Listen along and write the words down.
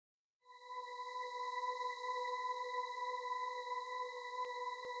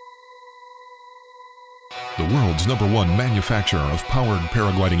The world's #1 manufacturer of powered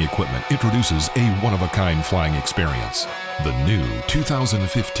paragliding equipment introduces a one-of-a-kind flying experience. The new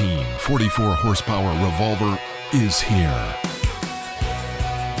 2015 44 horsepower Revolver is here.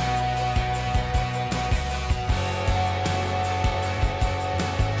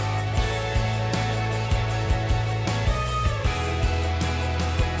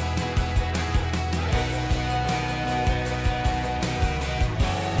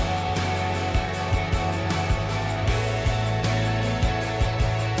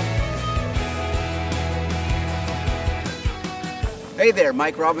 Hey there,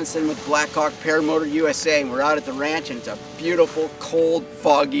 Mike Robinson with BlackHawk Paramotors USA, and we're out at the ranch and it's a beautiful, cold,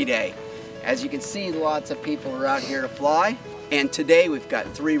 foggy day. As you can see, lots of people are out here to fly, and today we've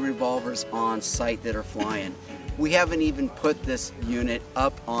got 3 Revolvers on site that are flying. We haven't even put this unit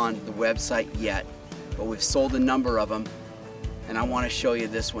up on the website yet, but we've sold a number of them, and I want to show you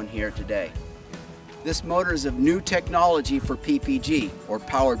this one here today. This motor is of new technology for PPG, or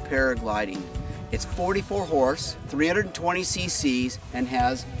Powered Paragliding. It's 44 horse, 320 cc's, and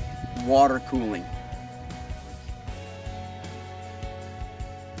has water cooling.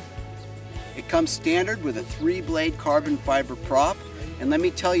 It comes standard with a 3-blade carbon fiber prop, and let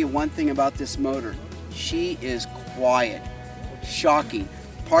me tell you one thing about this motor. She is quiet, shocking.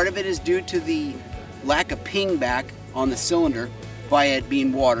 Part of it is due to the lack of ping back on the cylinder via it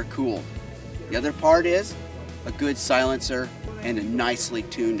being water cooled. The other part is a good silencer and a nicely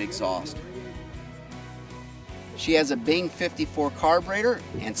tuned exhaust. She has a Bing 54 carburetor,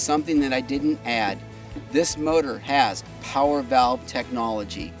 and something that I didn't add. This motor has power valve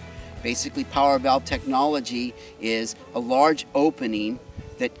technology. Basically, power valve technology is a large opening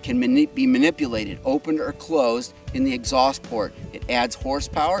that can be manipulated, opened or closed in the exhaust port. It adds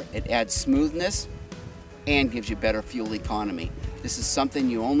horsepower, it adds smoothness, and gives you better fuel economy. This is something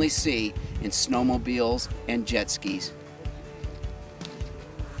you only see in snowmobiles and jet skis.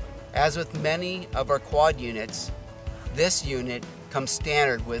 As with many of our quad units, this unit comes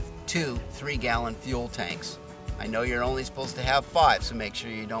standard with 2 3-gallon fuel tanks. I know you're only supposed to have 5, so make sure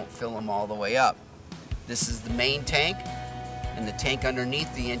you don't fill them all the way up. This is the main tank, and the tank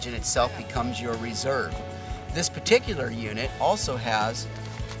underneath the engine itself becomes your reserve. This particular unit also has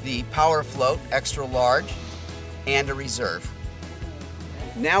the Power Float Extra Large and a reserve.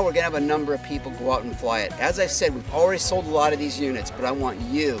 Now we're going to have a number of people go out and fly it. As I said, we've already sold a lot of these units, but I want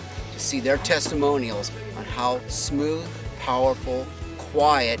you to see their testimonials on how smooth, powerful,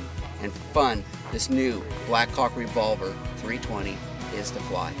 quiet, and fun this new BlackHawk Revolver 320 is to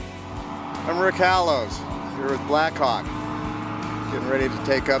fly. I'm Rick Hallows, here with BlackHawk, getting ready to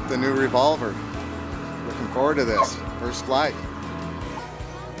take up the new Revolver. Looking forward to this, first flight.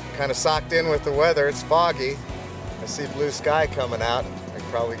 Kind of socked in with the weather, it's foggy. I see blue sky coming out. I can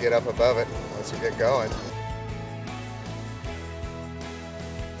probably get up above it once we get going.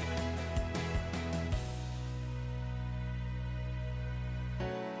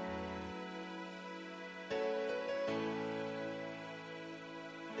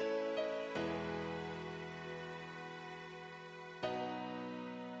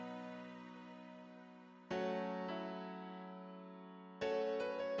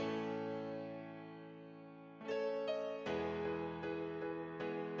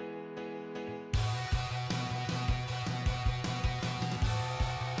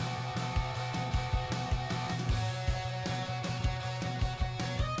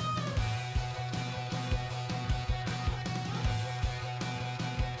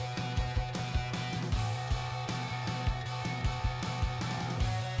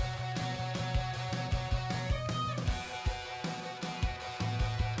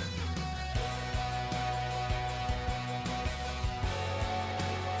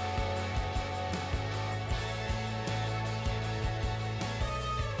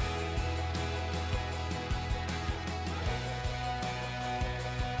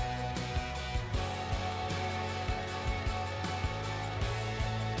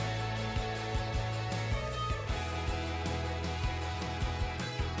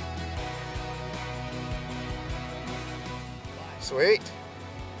 Sweet,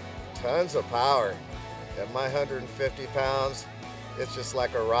 tons of power. At my 150 pounds, it's just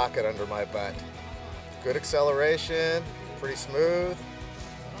like a rocket under my butt. Good acceleration, pretty smooth,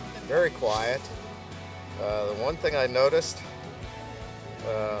 very quiet. The one thing I noticed,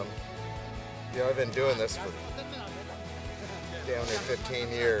 I've been doing this for down near 15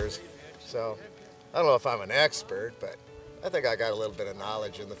 years, so I don't know if I'm an expert, but I think I got a little bit of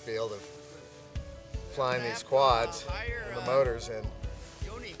knowledge in the field of flying these quads and the motors. And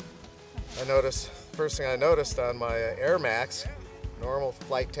first thing I noticed on my Air Max, normal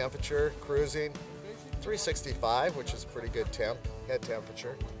flight temperature, cruising, 365, which is pretty good head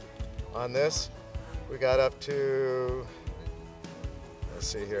temperature. On this, we got up to, let's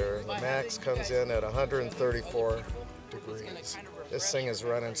see here, the max comes in at 134 degrees. This thing is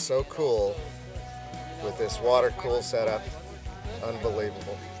running so cool with this water cool setup,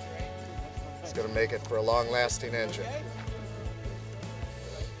 unbelievable. It's going to make it for a long-lasting engine.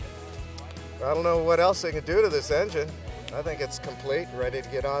 I don't know what else they can do to this engine. I think it's complete, ready to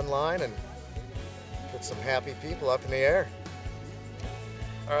get online and put some happy people up in the air.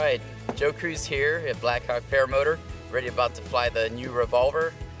 All right, Joe Cruz here at BlackHawk Paramotor, ready about to fly the new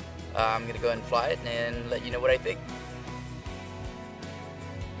Revolver. I'm gonna go ahead and fly it and let you know what I think.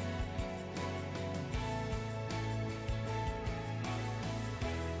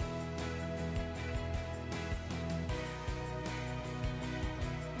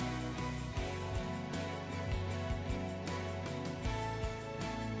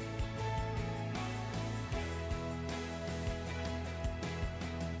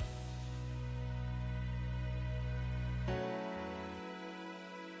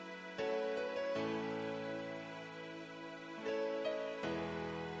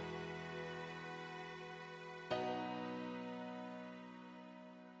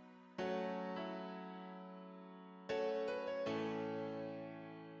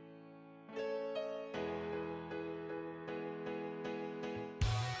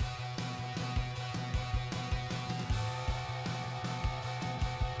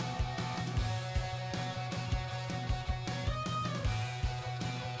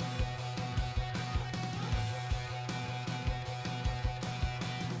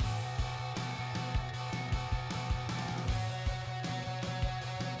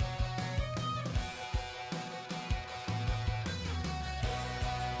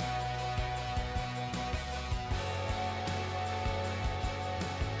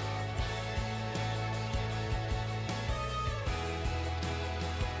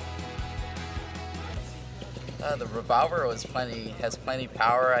 The Revolver has plenty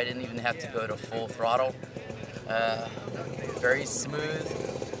power. I didn't even have to go to full throttle. Very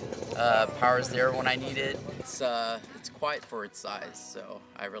smooth. Power's there when I need it. It's quiet for its size, so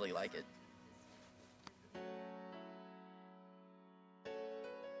I really like it.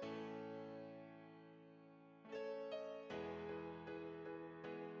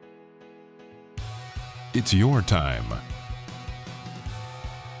 It's your time.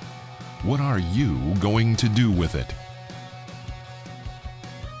 What are you going to do with it?